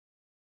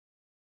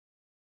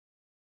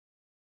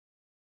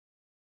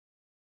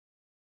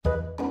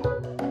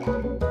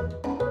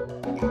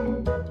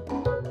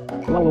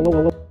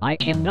Whoa. I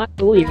cannot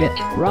believe it.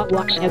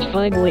 Roblox has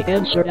finally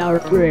answered our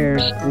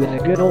prayers with a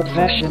good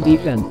old-fashioned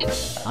event.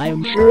 I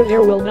am sure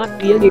there will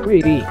not be any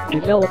greedy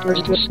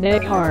developers to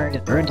snag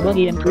hard-earned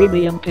money and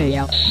premium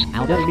payouts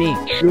out of me.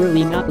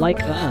 Surely not like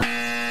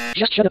the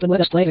Just shut up and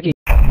let us play the game.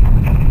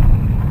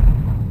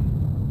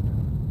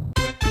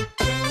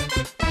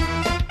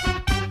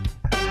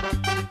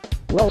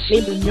 Well,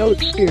 seems no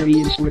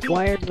experience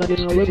required, but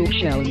it's a little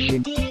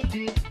challenging.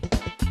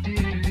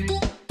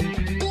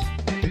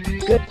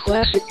 Good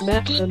classic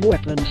maps and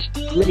weapons,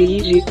 pretty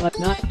easy but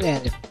not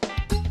bad.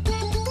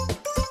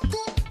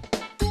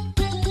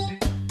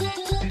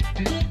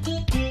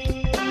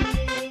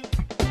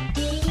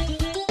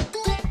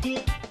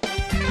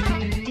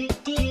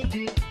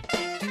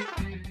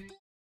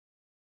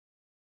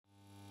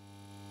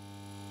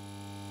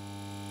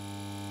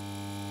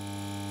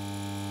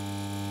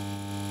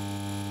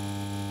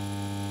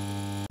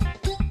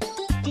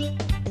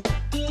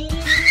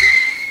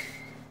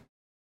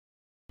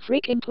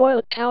 Freaking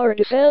toilet tower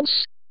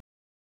defense?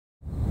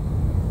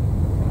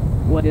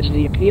 What is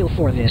the appeal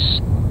for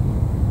this?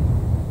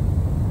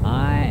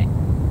 I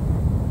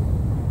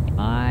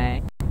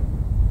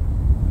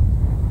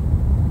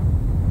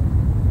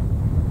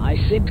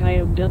think I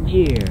am done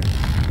here.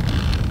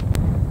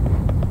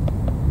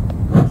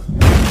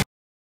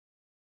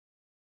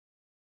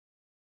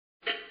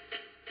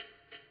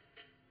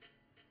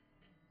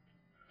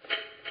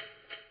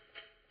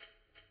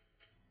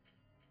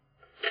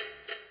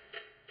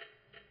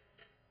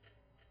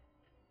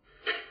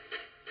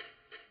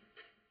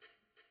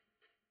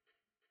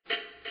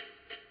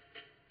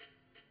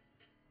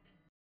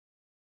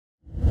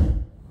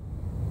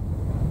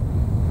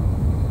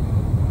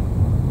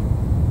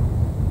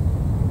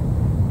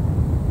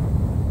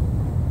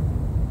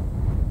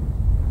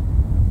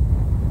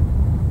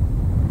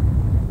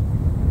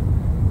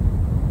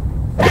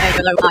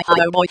 Hello, hi,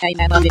 boy, hey,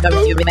 Emily, don't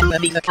you remember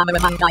me, the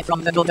cameraman guy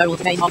from the good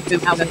old days of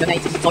 2008?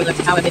 Toilet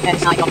tower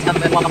defense, I got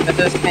number 1 on the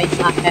first page,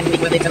 and we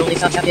were literally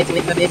such a hit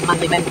with the big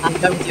manly men, and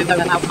don't you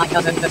know about my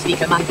cousin, the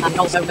speaker man, and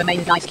also the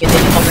main guy's kid in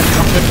toilet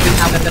from in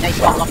 2008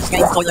 Roblox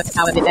game, toilet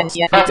tower defense,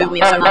 yeah, we do,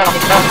 we're so iconic,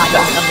 I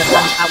don't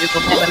understand how you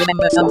could never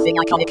remember something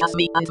iconic as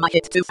me and my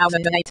hit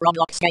 2008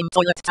 Roblox game,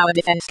 toilet tower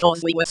defense, cause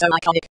we were so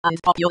iconic and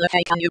popular.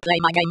 Hey, can you play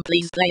my game,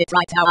 please play it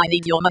right now, I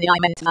need your money, I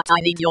meant that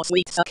I need your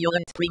sweet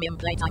succulent premium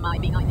playtime, I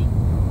need.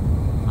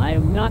 I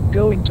am not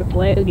going to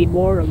play any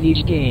more of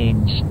these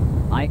games.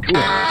 I quit.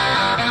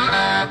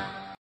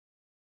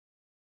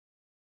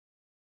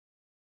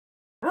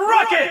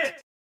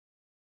 Rocket!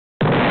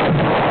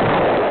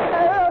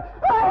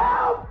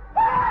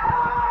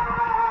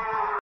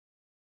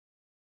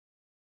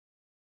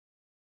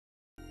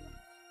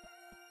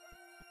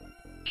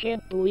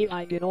 Can't believe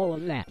I did all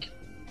of that.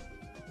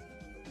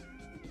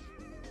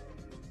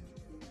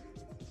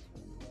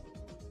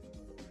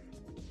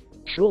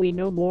 Surely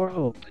no more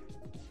hope.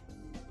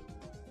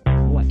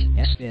 What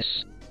is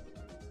this?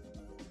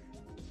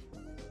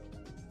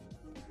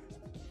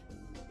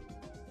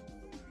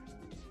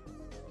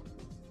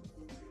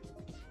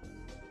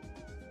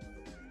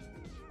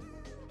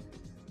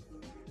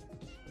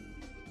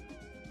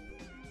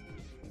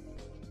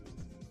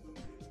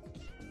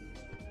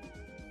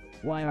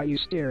 Why are you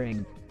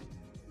staring?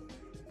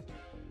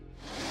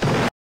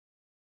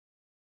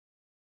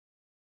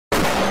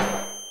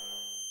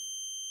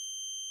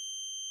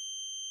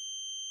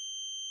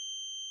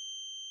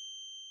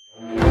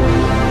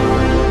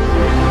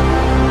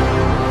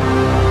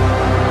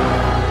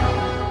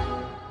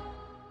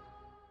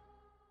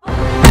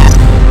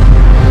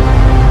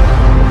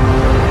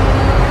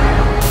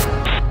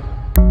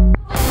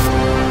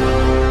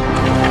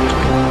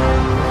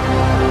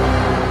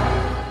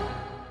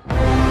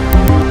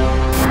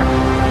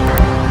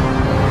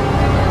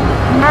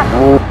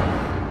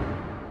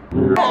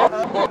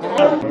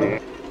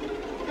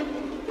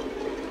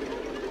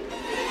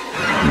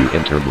 You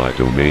entered my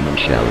domain and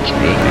challenged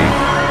me.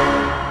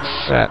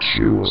 Fat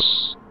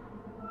shoes.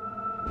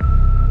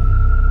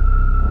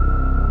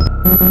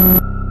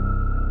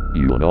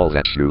 You and all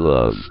that you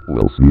love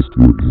will cease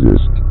to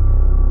exist.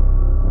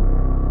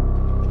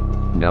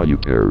 Now you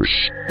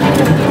perish.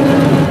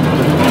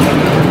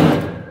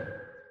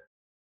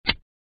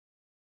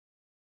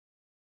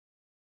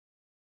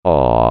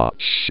 Aw,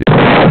 shit.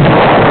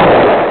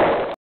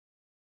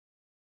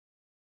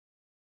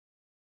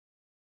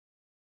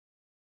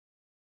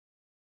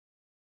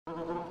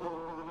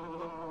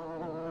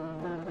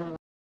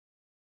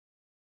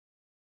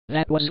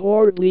 That was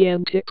horribly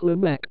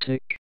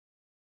anticlimactic.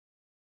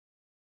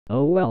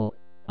 Oh well,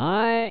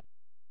 I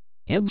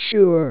am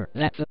sure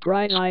that the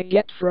prize I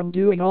get from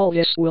doing all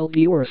this will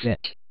be worth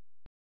it.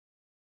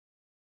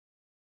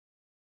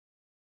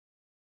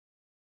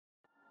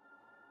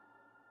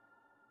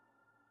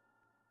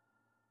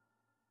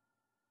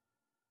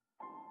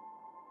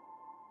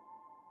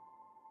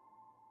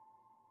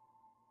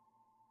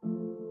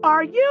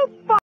 Are you